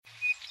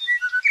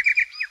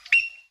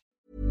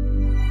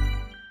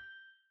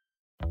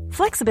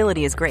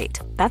Flexibility is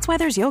great. That's why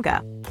there's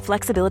yoga.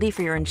 Flexibility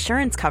for your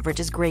insurance coverage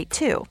is great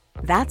too.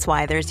 That's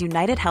why there's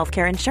United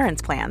Healthcare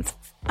Insurance Plans.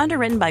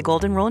 Underwritten by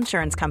Golden Rule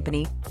Insurance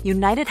Company,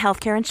 United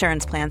Healthcare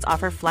Insurance Plans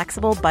offer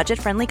flexible,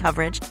 budget-friendly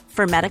coverage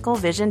for medical,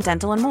 vision,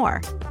 dental, and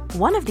more.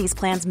 One of these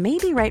plans may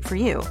be right for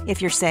you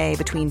if you're, say,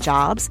 between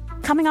jobs,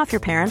 coming off your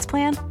parents'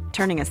 plan,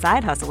 turning a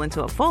side hustle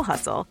into a full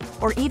hustle,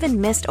 or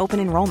even missed open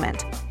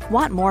enrollment.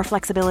 Want more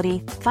flexibility?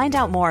 Find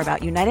out more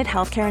about United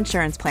Healthcare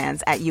Insurance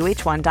Plans at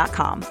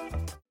uh1.com.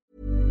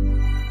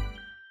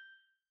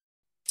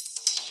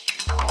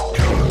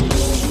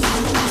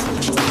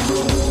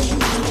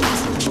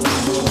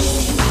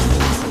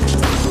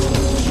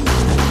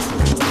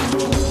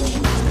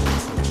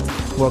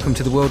 Welcome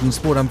to the World in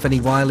Sport. I'm Vinnie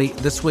Wiley.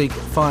 This week,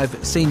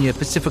 5 senior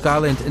Pacific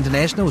Island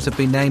internationals have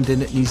been named in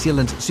New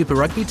Zealand Super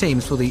Rugby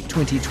teams for the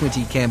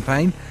 2020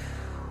 campaign,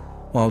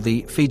 while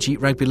the Fiji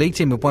Rugby League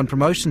team have won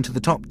promotion to the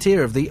top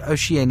tier of the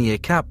Oceania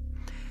Cup.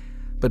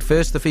 But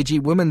first, the Fiji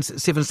women's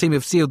sevens team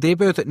have sealed their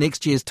berth at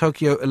next year's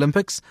Tokyo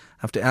Olympics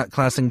after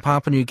outclassing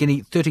Papua New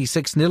Guinea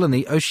 36-0 in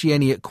the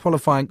Oceania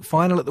qualifying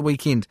final at the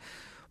weekend,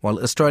 while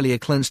Australia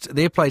clinched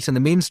their place in the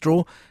men's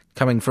draw,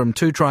 coming from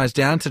 2 tries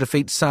down to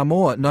defeat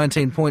Samoa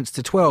 19 points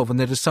to 12 in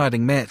the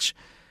deciding match.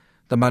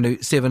 The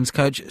Manu Sevens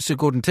coach, Sir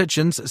Gordon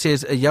Titchens,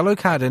 says a yellow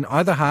card in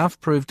either half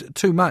proved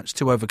too much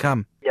to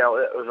overcome. It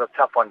was a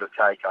tough one to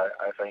take,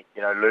 I think,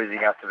 losing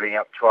after being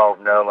up 12-0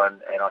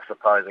 and I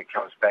suppose it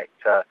comes back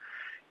to,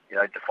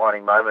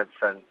 defining moments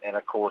and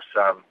of course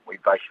we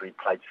basically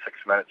played 6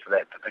 minutes of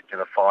that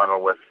particular final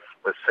with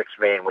 6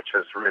 men, which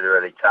was really,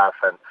 really tough,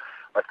 and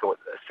I thought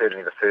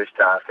certainly the first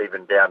half,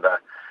 even down to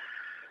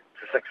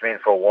 6 men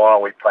for a while,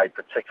 we played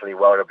particularly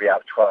well to be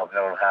up 12-0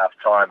 at half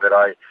time. But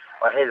I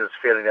had this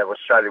feeling that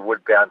Australia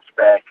would bounce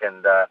back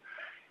and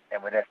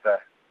we'd have to,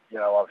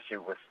 obviously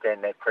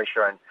withstand that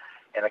pressure and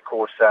of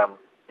course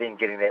then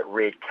getting that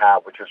red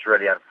card, which was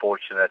really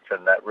unfortunate,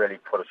 and that really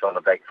put us on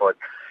the back foot.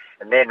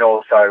 And then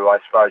also, I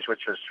suppose,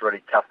 which was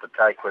really tough to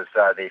take, was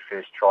their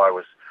first try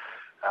was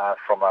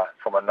from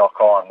a knock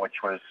on,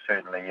 which was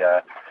certainly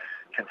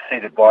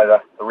conceded by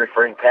the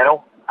refereeing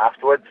panel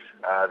afterwards.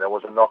 There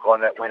was a knock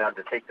on that went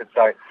undetected.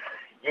 So,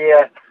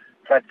 yeah,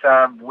 but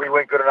we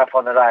weren't good enough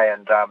on the day,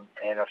 and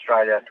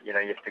Australia, you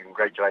have to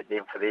congratulate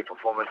them for their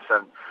performance,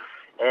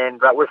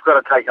 but we've got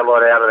to take a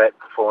lot out of that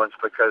performance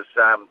because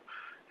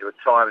there were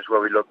times where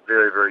we looked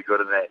very, very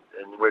good in that,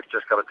 and we've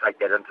just got to take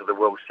that into the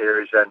World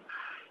Series and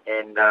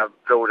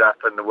build up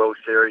in the World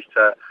Series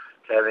to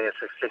having a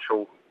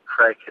successful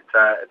crack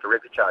at the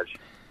repechage.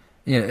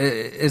 Yeah,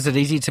 is it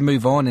easy to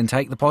move on and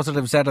take the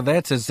positives out of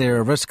that? Is there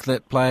a risk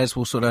that players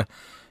will sort of,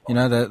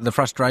 the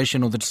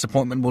frustration or the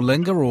disappointment will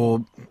linger,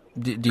 or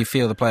do you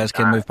feel the players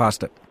can move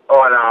past it?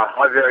 Oh,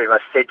 no, I very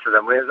much said to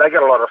them, they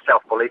got a lot of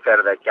self-belief out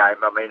of that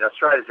game. I mean,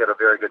 Australia's got a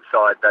very good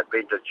side. They've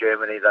been to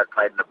Germany, they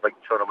played in a big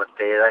tournament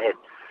there. They had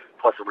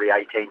possibly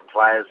 18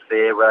 players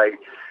there.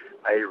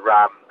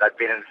 They've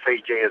been in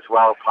Fiji as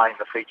well,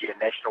 playing the Fijian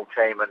national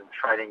team and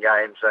training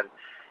games, and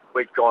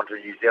we'd gone to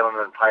New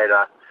Zealand and played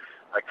a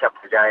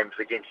couple of games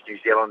against New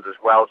Zealand as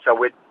well. So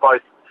we'd both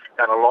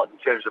done a lot in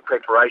terms of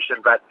preparation,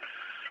 but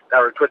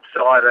they're a good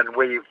side and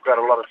we've got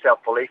a lot of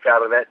self-belief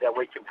out of that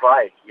we can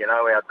play.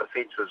 Our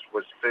defence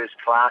was first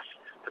class,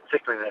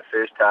 particularly in that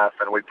first half,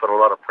 and we put a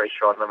lot of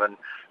pressure on them and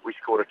we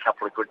scored a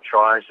couple of good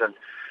tries. And,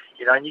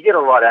 and you get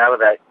a lot out of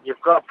that. You've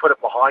got to put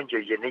it behind you.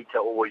 You need to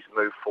always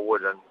move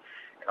forward, and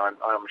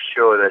I'm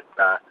sure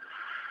that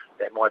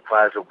my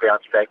players will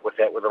bounce back with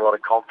that with a lot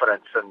of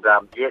confidence. And,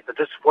 the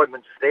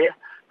disappointment's there,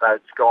 but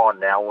it's gone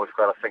now, and we've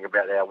got to think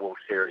about our World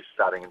Series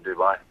starting in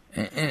Dubai.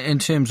 In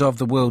terms of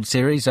the World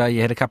Series,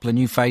 you had a couple of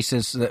new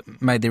faces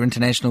that made their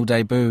international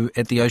debut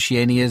at the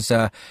Oceanias.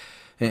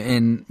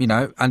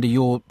 Under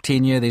your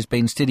tenure, there's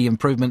been steady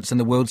improvements in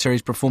the World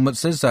Series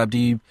performances. Do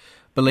you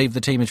believe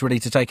the team is ready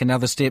to take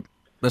another step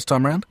this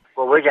time around?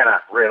 Well, we're going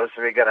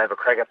to have a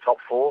crack at top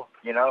 4.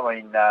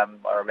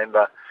 I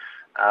remember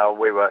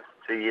we were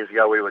 2 years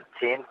ago we were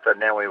 10th, but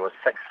now we were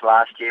 6th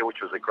last year, which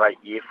was a great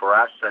year for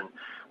us and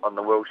on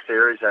the World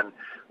Series, and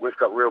we've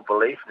got real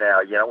belief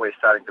now. We're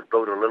starting to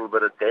build a little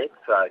bit of depth,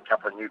 a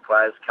couple of new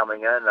players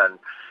coming in,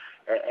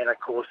 and of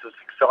course it's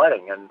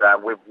exciting, and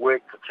we've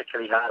worked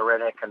particularly hard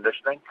around our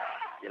conditioning.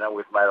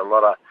 We've made a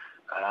lot of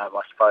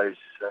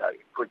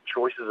good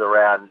choices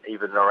around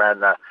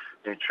the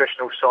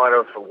nutritional side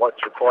of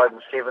what's required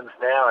in sevens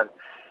now,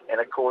 and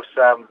of course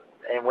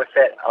and with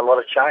that a lot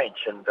of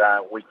change, and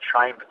we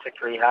train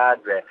particularly hard.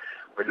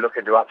 We're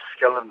looking to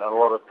upskill in a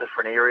lot of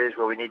different areas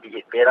where we need to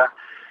get better,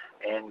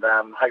 and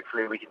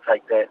hopefully we can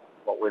take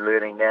what we're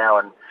learning now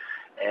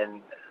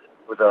and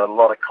with a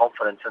lot of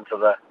confidence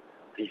into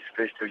these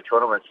first 2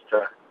 tournaments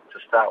to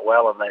start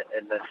well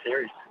in the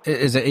series.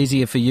 Is it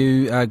easier for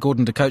you,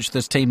 Gordon, to coach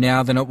this team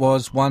now than it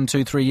was 1,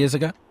 2, 3 years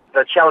ago?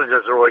 The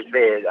challenges are always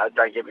there,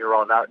 don't get me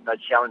wrong, no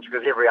challenge,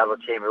 because every other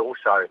team are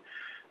also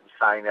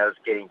saying that it's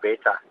getting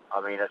better.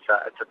 I mean, it's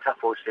a tough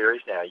World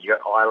Series now. You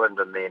got Ireland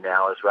in there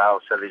now as well,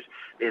 so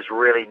there's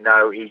really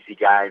no easy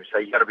game. So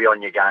you got to be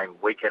on your game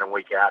week in and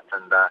week out,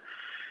 and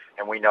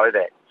we know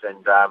that.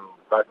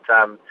 But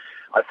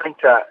I think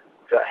to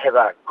have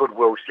a good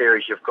World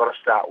Series, you've got to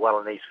start well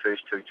in these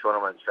first two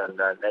tournaments, and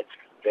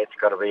that's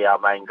got to be our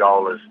main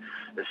goal, is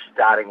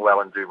starting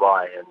well in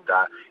Dubai,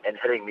 and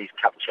hitting these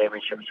Cup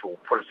championships will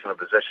put us in a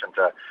position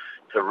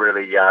to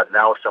really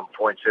nail some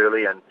points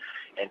early and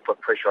put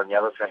pressure on the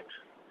other teams.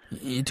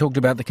 You talked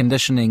about the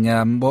conditioning.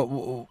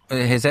 What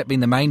has that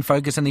been the main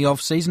focus in the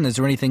off-season? Is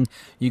there anything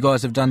you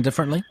guys have done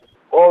differently?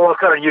 Well, I've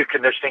got a new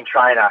conditioning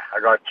trainer.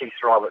 I got Keith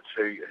Roberts,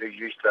 who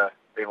used to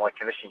be my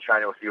conditioning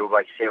trainer with the All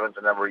Black Sevens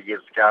a number of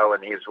years ago,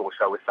 and he was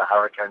also with the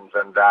Hurricanes.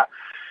 And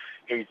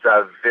he's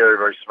a very,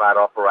 very smart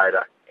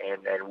operator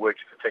and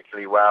works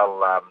particularly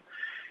well.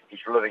 He's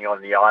living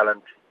on the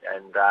island,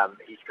 and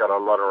he's got a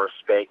lot of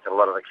respect, a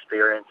lot of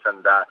experience,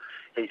 and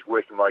he's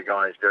working my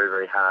guys very,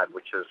 very hard,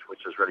 which is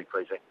really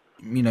pleasing.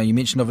 You know, you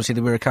mentioned obviously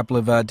there were a couple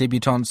of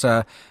debutants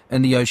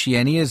in the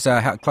Oceanias.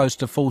 How close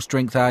to full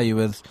strength are you?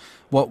 With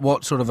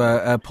what sort of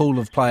a pool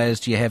of players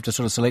do you have to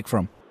sort of select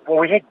from? Well,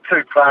 we had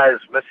two players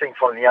missing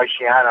from the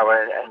Oceania,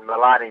 and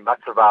Milani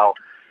Matavale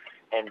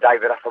and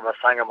David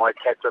Afamasanga, my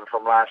captain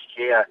from last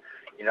year.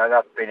 You know,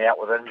 they've been out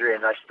with injury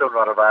and they're still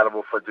not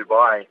available for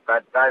Dubai,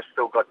 but they've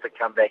still got to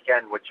come back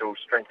in, which will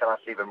strengthen us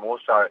even more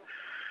so.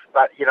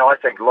 But, you know, I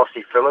think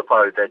Lossi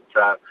Filippo, that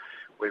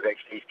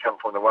he's come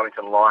from the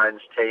Wellington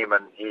Lions team,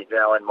 and he's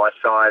now in my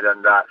side,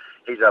 and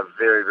he's a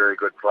very, very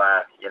good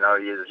player. You know,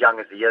 he's as young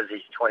as he is,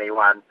 he's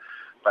 21,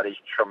 but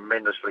he's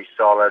tremendously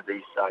solid.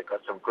 He's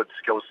got some good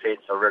skill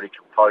sets, a really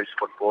composed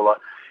footballer,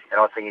 and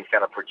I think he's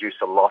going to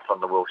produce a lot on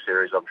the World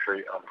Series. I'm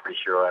pretty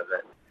sure of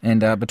that.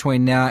 And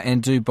between now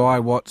and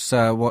Dubai, what's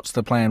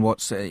the plan?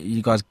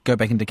 You guys go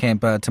back into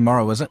camp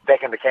tomorrow, is it?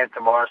 Back into camp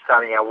tomorrow,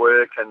 starting our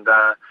work, and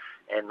the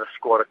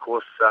squad, of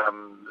course,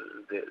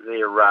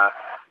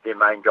 their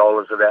main goal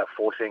is about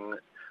forcing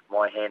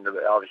my hand to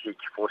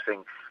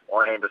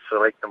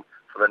select them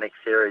for the next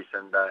series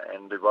in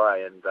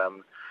Dubai, and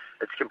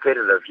it's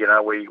competitive. You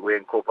know, we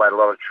incorporate a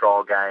lot of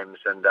trial games,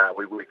 and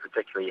we work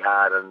particularly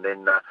hard, and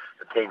then the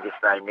team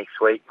gets named next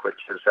week,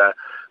 which is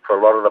for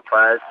a lot of the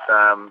players,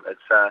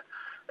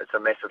 it's a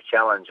massive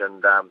challenge,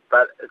 and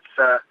but it's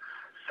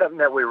something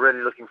that we're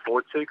really looking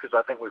forward to, because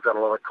I think we've got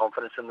a lot of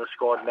confidence in the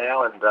squad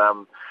now,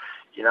 and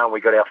you know,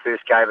 we got our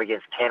first game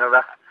against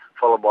Canada,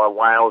 followed by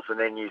Wales and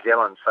then New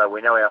Zealand. So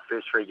we know our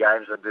first three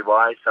games in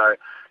Dubai, so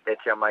that's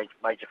our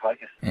major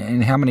focus.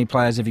 And how many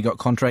players have you got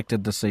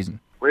contracted this season?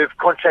 We've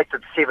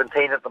contracted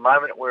 17 at the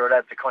moment. We're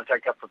allowed to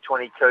contract up to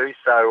 22,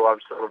 so I'm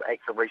sort of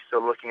actively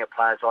still looking at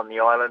players on the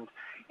island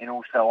and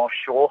also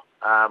offshore.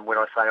 When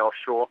I say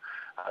offshore,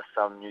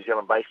 some New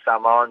Zealand-based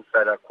Samoans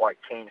that are quite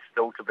keen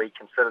still to be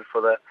considered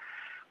for the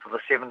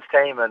Sevens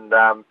team, and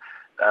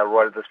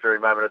right at this very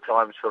moment of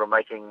time, sort of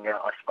making,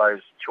 I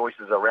suppose,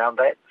 choices around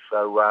that.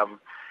 So,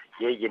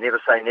 yeah, you never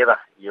say never.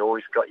 You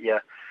always got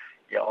your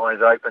eyes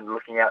open,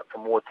 looking out for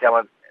more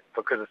talent,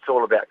 because it's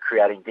all about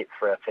creating depth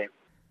for our team.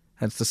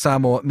 That's the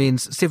Samoa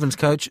men's Sevens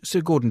coach,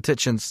 Sir Gordon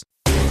Titchens.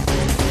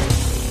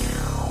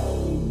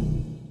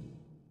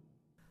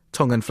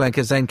 Tongan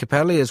flanker Zane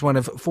Capelli is one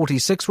of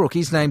 46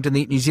 rookies named in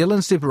the New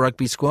Zealand Super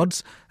Rugby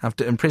squads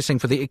after impressing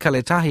for the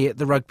Ikaletahi at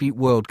the Rugby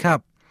World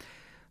Cup.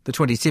 The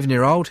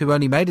 27-year-old, who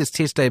only made his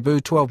Test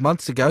debut 12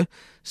 months ago,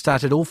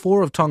 started all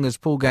four of Tonga's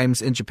pool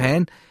games in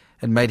Japan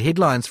and made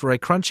headlines for a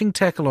crunching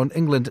tackle on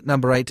England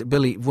number 8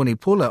 Billy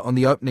Vunipola on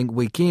the opening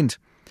weekend.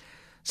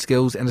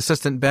 Skills and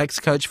assistant backs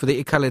coach for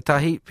the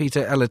Ikaletahi,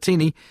 Peter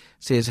Alatini,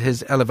 says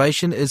his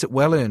elevation is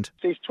well earned.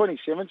 He's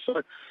 27,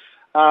 so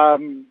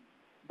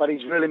but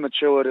he's really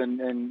matured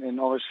and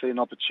obviously an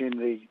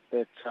opportunity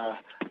that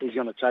he's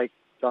going to take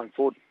going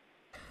forward.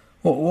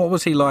 What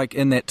was he like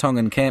in that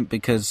Tongan camp?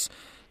 Because,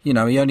 you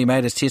know, he only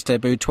made his Test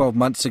debut 12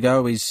 months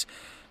ago. He's,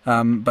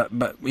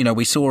 but you know,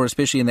 we saw,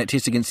 especially in that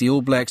Test against the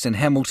All Blacks in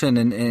Hamilton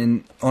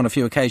and on a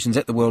few occasions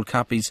at the World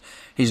Cup, he's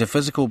a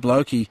physical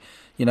bloke. He,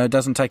 you know,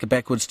 doesn't take a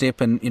backward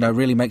step and, you know,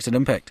 really makes an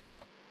impact.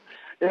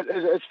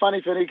 It's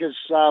funny, Finny, because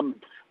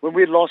when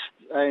we lost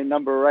a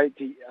number 8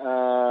 in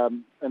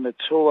the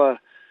tour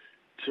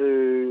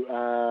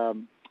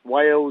to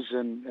Wales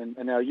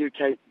and our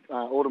UK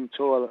autumn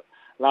tour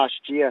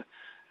last year,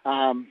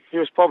 he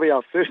was probably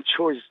our third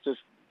choice, just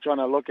trying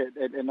to look at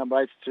number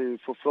 8 to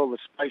fulfil the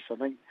space. I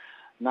think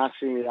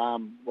Nasi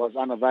was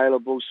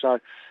unavailable, so,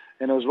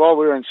 and it was while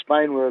we were in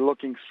Spain, we were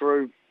looking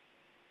through,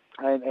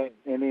 and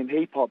then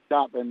he popped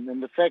up, and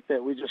the fact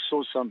that we just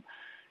saw some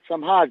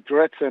hard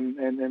grit and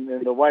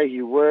the way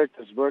he worked,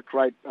 his work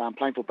rate,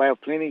 playing for Bay of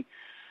Plenty,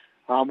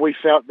 we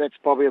felt that's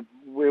probably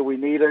where we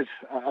needed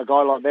a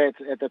guy like that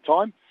at the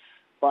time.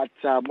 But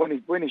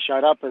when he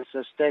showed up, his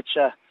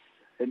stature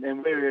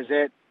and where he was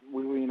at,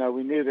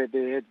 we knew that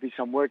there had to be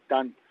some work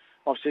done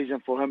off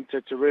season for him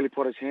to really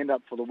put his hand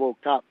up for the World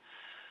Cup.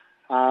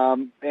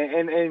 And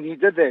he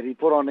did that. He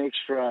put on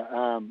extra,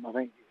 I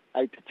think,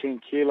 8 to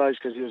 10 kilos,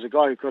 because he was a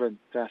guy who couldn't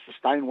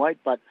sustain weight,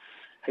 but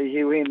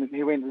he went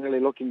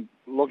really looking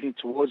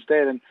towards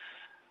that, and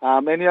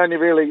he only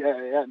really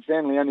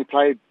only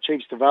played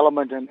Chiefs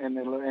development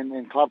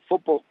and club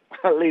football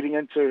leading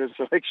into his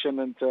selection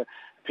into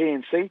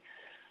PNC.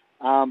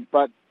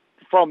 But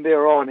from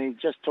there on, he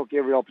just took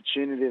every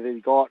opportunity that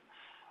he got,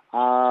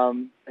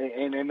 and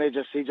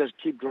he just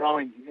keep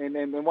growing.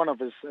 And one of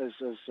his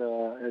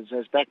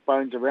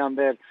backbones around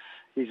that,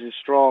 he's a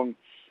strong.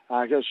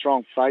 He's got a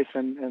strong faith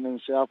in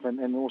himself,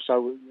 and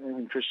also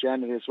in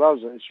Christianity as well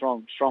as a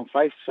strong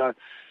faith. So,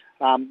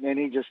 and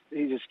he just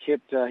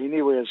kept. He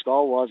knew where his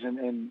goal was,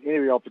 and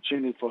every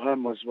opportunity for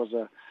him was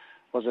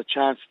a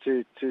chance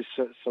to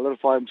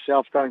solidify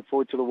himself going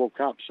forward to the World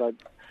Cup. So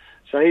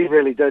he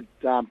really did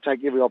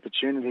take every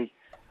opportunity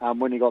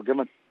when he got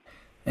given.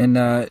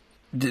 And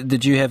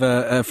did you have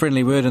a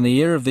friendly word in the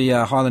ear of the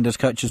Highlanders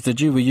coaches?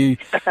 Were you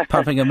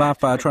pumping him up,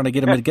 trying to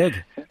get him a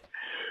gig?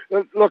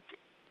 Look.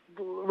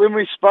 When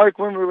we spoke,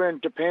 when we were in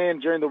Japan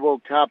during the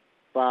World Cup,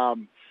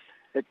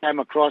 it came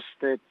across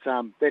that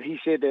he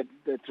said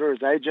that through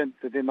his agent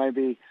that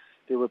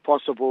there were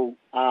possible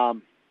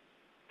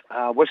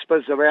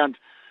whispers around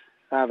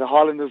the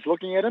Highlanders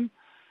looking at him.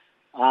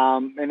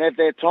 And at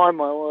that time,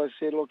 I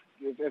said, look,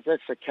 if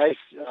that's the case,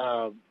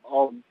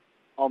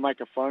 I'll make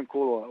a phone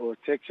call or a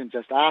text and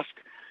just ask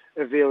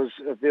if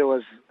there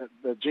was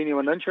a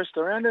genuine interest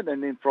around it,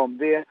 and then from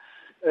there,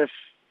 if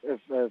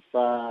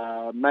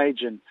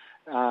Mage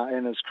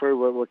and his crew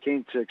were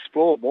keen to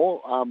explore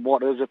more,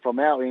 what is it from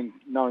our end,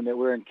 knowing that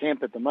we're in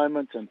camp at the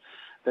moment and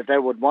that they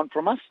would want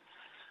from us.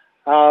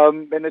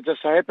 And it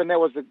just so happened that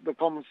was the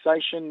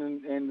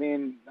conversation, and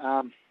then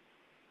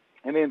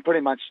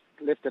pretty much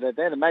left it at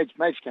that. And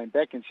Mage came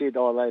back and said,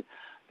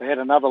 they had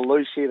another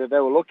loose here that they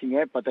were looking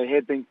at, but they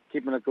had been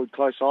keeping a good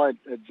close eye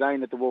at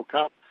Zane at the World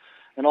Cup.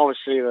 And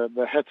obviously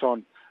the hit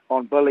on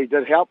Billy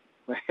did help.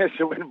 It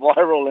went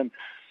viral and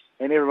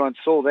everyone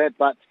saw that.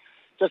 But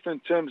just in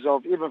terms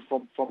of, even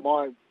from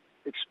my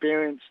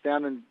experience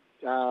down in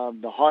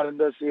the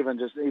Highlanders,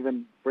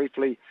 even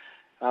briefly,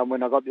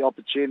 when I got the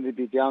opportunity to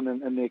be down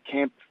in their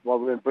camp while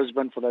we were in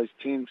Brisbane for those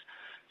teams,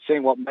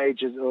 seeing what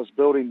Mage was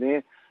building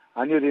there,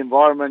 I knew the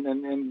environment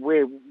and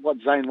what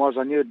Zane was.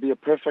 I knew it'd be a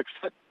perfect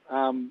fit.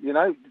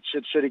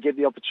 Should he get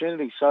the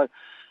opportunity? So,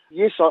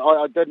 yes,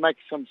 I did make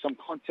some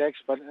contacts,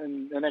 but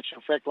in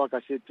actual fact, like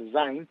I said to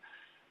Zane,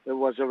 it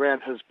was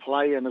around his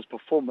play and his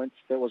performance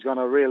that was going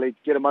to really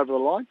get him over the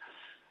line.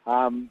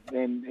 And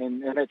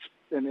at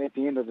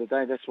the end of the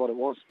day, that's what it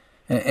was.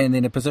 And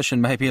then a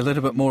position maybe a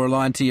little bit more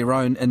aligned to your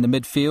own in the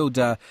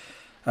midfield.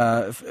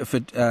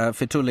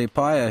 Fetule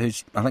Paia,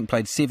 who's I think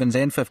played 7s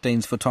and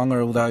 15s for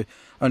Tonga, although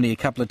only a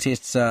couple of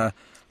tests.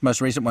 Most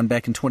recent one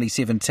back in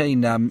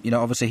 2017.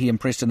 Obviously he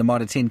impressed in the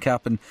Mitre 10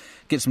 Cup and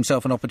gets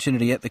himself an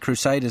opportunity at the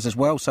Crusaders as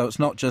well. So it's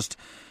not just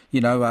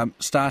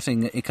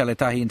starting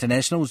Ikaletahi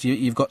internationals.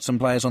 You've got some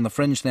players on the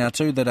fringe now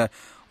too that are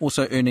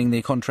also earning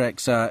their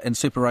contracts in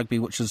Super Rugby,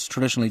 which is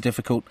traditionally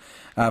difficult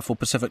for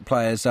Pacific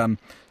players.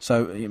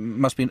 So it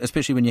must be,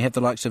 especially when you have the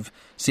likes of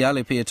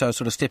Siale Pieto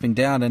sort of stepping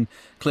down, and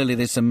clearly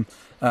there's some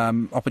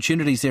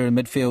opportunities there in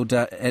midfield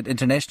at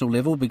international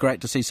level. It'd be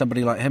great to see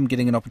somebody like him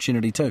getting an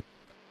opportunity too.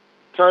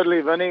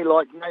 Totally, Vinny.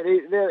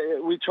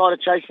 We tried to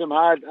chase him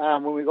hard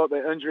when we got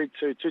the injury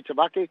to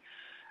Tabaki.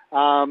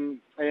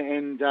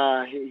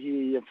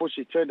 He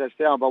unfortunately turned us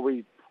down, but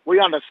we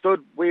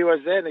understood where he was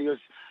at. He was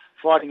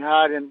fighting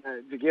hard and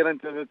to get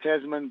into the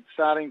Tasman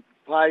starting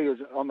play. He was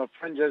on the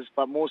fringes,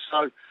 but more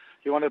so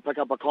he wanted to pick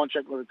up a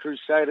contract with the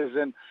Crusaders.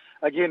 And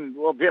again,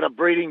 we'll get a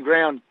breeding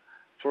ground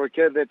for a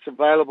kid that's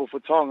available for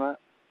Tonga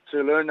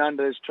to learn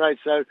under his trade.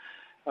 So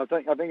I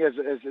think as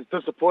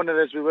disappointed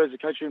as we were as a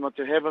country not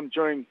to have him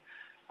during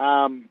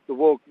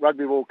the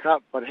Rugby World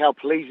Cup, but how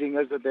pleasing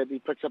is it that he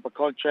picks up a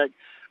contract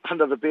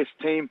under the best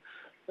team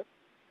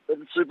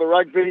in Super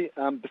Rugby.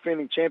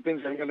 Defending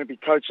champions are going to be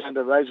coached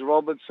under Razor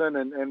Robinson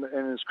and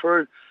his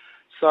crew.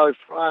 So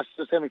for us,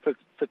 just having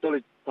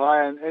Fetule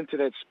Paia into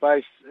that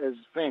space is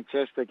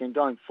fantastic. And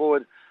going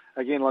forward,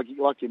 again, like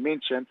you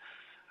mentioned,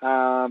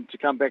 to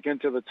come back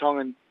into the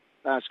Tongan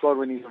squad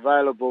when he's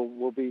available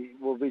will be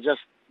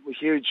just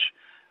huge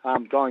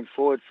going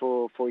forward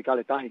for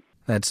Ikaletahi.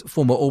 That's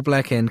former All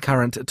Black and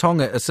current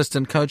Tonga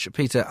assistant coach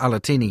Peter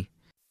Alatini.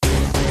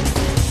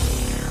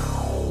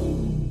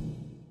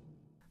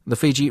 The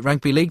Fiji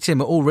Rugby League team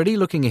are already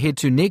looking ahead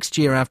to next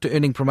year after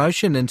earning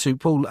promotion into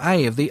Pool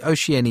A of the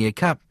Oceania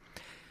Cup.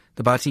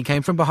 The Bati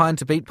came from behind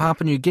to beat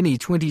Papua New Guinea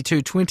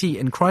 22-20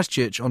 in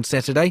Christchurch on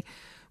Saturday,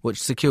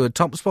 which secured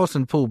top spot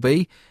in Pool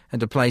B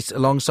and a place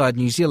alongside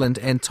New Zealand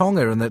and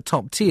Tonga in the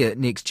top tier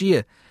next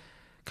year.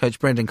 Coach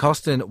Brendan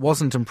Costin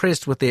wasn't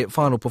impressed with their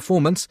final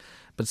performance,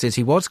 but says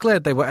he was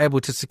glad they were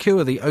able to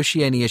secure the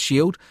Oceania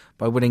Shield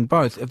by winning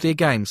both of their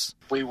games.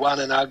 We won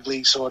an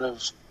ugly sort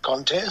of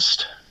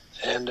contest,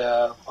 and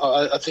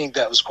I think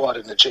that was quite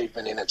an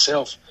achievement in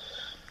itself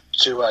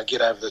to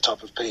get over the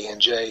top of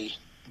PNG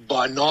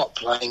by not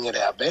playing at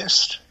our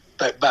best,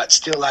 but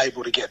still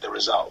able to get the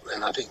result.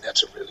 And I think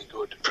that's a really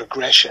good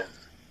progression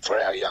for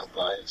our young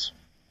players.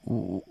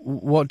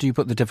 What do you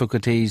put the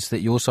difficulties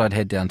that your side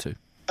had down to?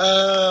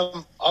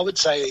 I would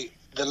say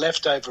the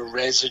leftover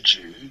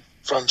residue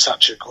from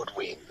such a good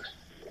win.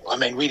 I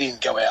mean, we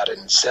didn't go out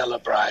and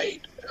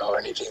celebrate or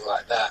anything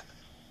like that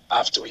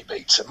after we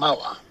beat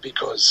Samoa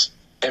because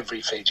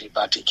every Fiji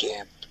Butty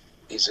camp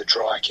is a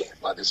dry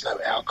camp, like there's no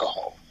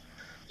alcohol.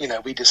 You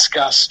know, we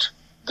discussed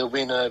the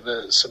win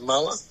over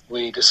Samoa.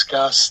 We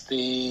discussed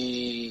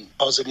the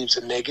positives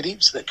and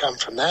negatives that come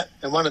from that.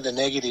 And one of the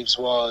negatives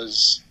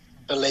was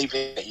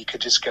believing that you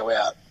could just go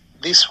out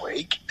this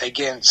week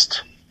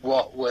against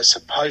what were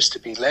supposed to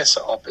be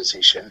lesser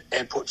opposition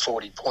and put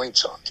 40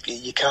 points on.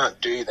 You can't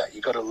do that.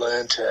 You've got to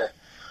learn to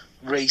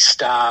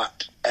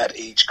restart at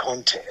each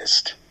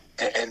contest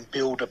and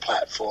build a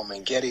platform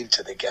and get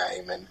into the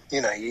game. And,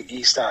 you know,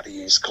 you start to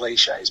use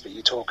cliches, but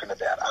you're talking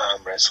about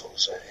arm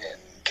wrestles and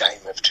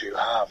game of two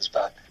halves.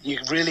 But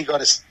you've really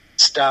got to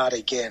start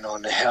again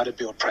on how to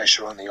build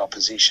pressure on the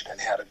opposition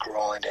and how to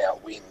grind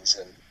out wins.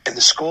 And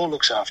the score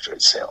looks after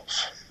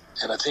itself.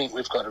 And I think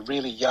we've got a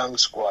really young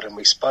squad, and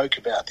we spoke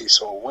about this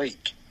all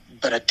week,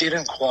 but it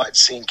didn't quite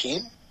sink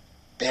in.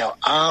 Now,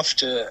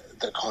 after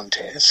the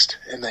contest,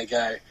 and they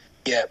go,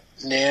 yeah,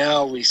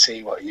 now we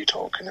see what you're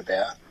talking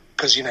about.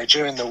 Because, you know,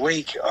 during the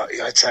week,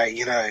 I'd say,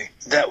 you know,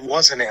 that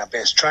wasn't our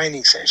best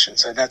training session,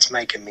 so that's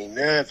making me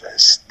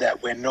nervous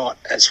that we're not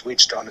as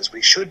switched on as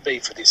we should be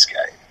for this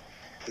game.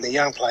 And the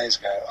young players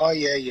go, oh,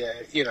 yeah,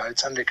 you know,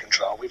 it's under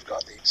control, we've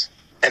got this.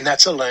 And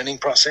that's a learning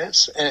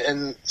process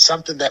and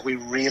something that we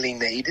really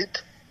needed.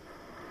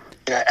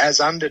 You know, as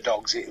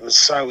underdogs, it was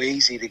so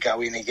easy to go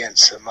in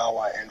against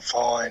Samoa and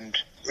find,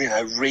 you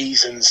know,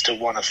 reasons to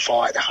want to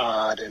fight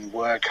hard and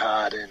work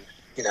hard and,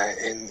 you know,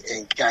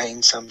 and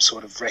gain some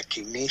sort of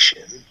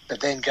recognition. But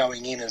then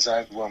going in as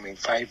overwhelming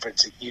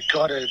favourites, you've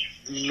got to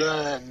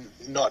learn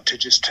not to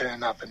just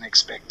turn up and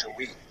expect to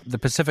win. The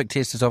Pacific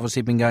Test has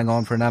obviously been going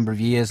on for a number of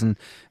years, and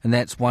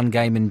that's one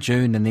game in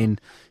June, and then,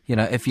 you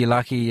know, if you're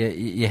lucky,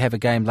 you have a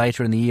game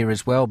later in the year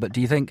as well. But do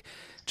you think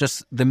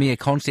just the mere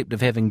concept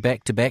of having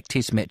back-to-back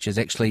Test matches,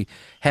 actually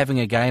having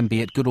a game,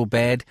 be it good or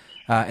bad,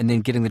 and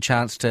then getting the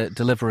chance to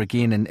deliver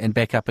again and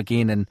back up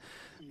again, and,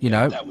 you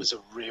know... That was a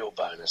real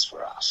bonus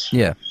for us.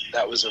 Yeah.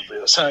 That was a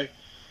real... So,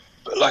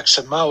 like,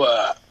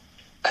 Samoa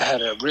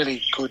had a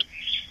really good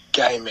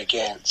game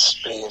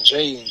against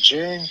PNG in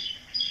June,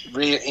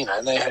 you know,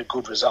 and they had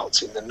good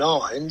results in the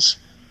nines,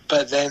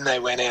 but then they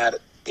went out,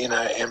 you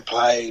know, and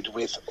played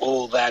with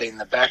all that in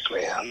the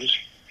background.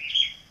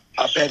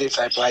 I bet if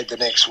they played the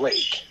next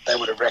week, they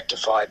would have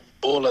rectified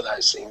all of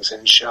those things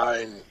and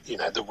shown, you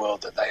know, the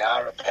world that they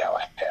are a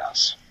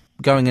powerhouse.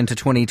 Going into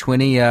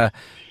 2020,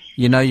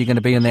 you know you're going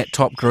to be in that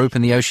top group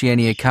in the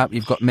Oceania Cup.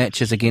 You've got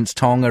matches against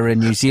Tonga and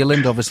New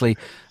Zealand. Obviously,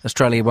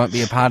 Australia won't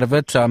be a part of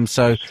it. When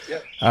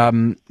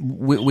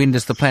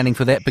does the planning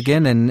for that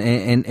begin,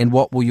 and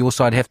what will your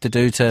side have to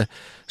do to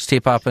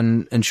step up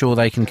and ensure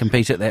they can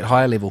compete at that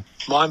higher level?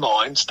 My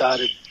mind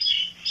started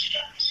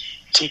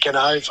ticking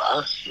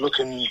over,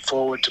 looking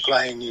forward to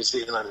playing New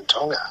Zealand and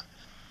Tonga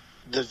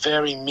the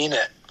very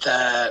minute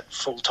that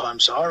full-time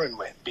siren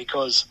went,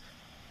 because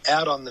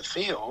out on the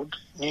field,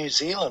 New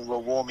Zealand were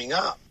warming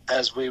up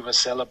as we were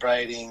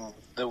celebrating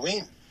the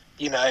win.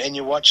 You know, and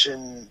you're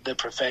watching the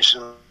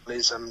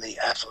professionalism, the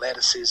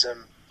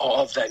athleticism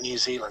of that New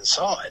Zealand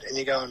side, and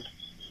you're going,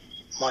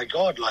 my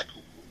God, like,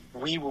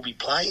 we will be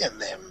playing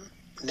them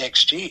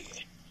next year.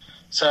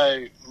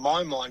 So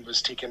my mind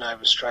was ticking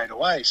over straight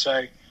away.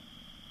 So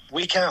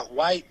we can't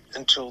wait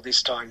until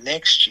this time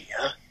next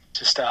year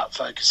to start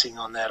focusing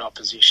on that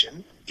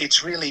opposition.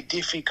 It's really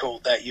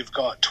difficult that you've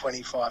got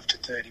 25 to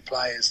 30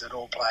 players that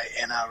all play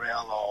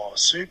NRL or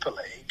Super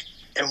League,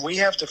 and we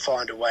have to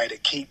find a way to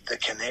keep the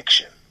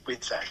connection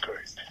with that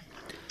group.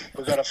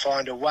 We've got to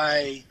find a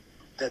way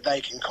that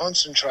they can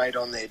concentrate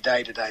on their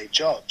day-to-day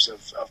jobs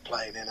of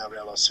playing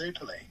NRL or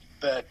Super League,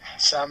 but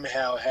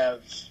somehow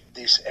have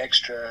this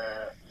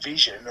extra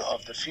vision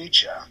of the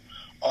future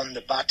on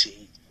the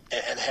butty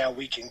and how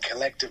we can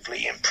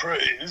collectively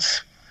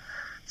improve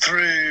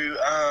through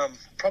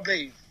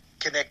probably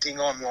connecting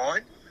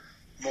online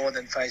more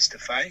than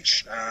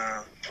face-to-face.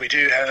 We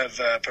do have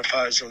a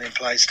proposal in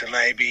place to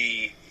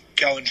maybe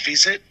go and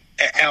visit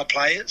our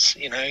players.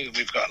 You know,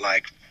 we've got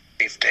like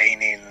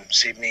 15 in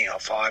Sydney or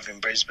 5 in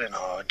Brisbane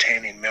or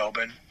 10 in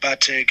Melbourne.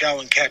 But to go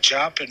and catch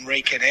up and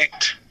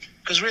reconnect,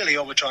 because really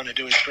all we're trying to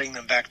do is bring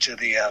them back to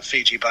the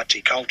Fiji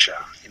Butty culture,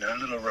 you know, a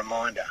little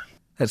reminder.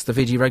 That's the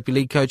Fiji Rugby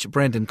League coach,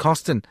 Brandon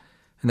Costin.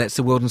 And that's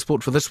the World in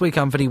Sport for this week.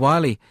 I'm Vinnie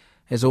Wiley.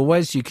 As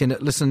always, you can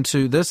listen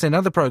to this and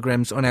other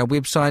programs on our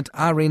website,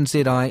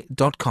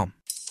 rnzi.com.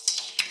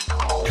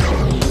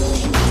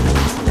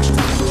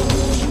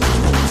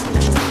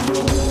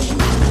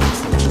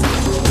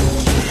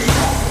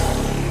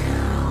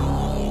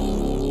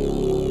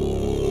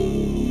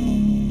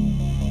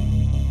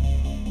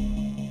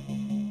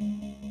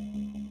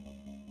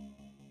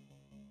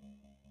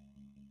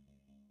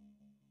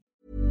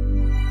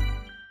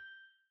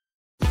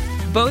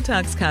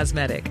 Botox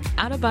Cosmetic,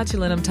 out of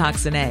botulinum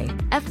toxin A,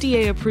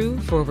 FDA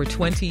approved for over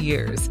 20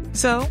 years.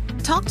 So,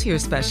 talk to your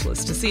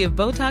specialist to see if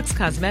Botox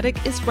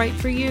Cosmetic is right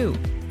for you.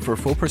 For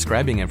full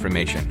prescribing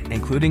information,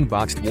 including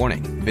boxed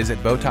warning,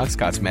 visit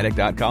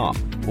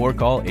BotoxCosmetic.com or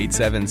call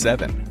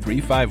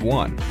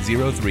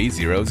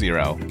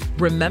 877-351-0300.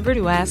 Remember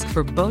to ask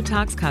for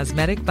Botox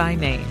Cosmetic by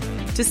name.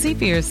 To see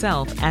for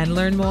yourself and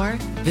learn more,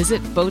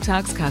 visit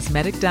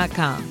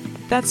BotoxCosmetic.com.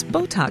 That's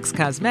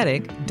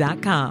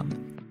BotoxCosmetic.com.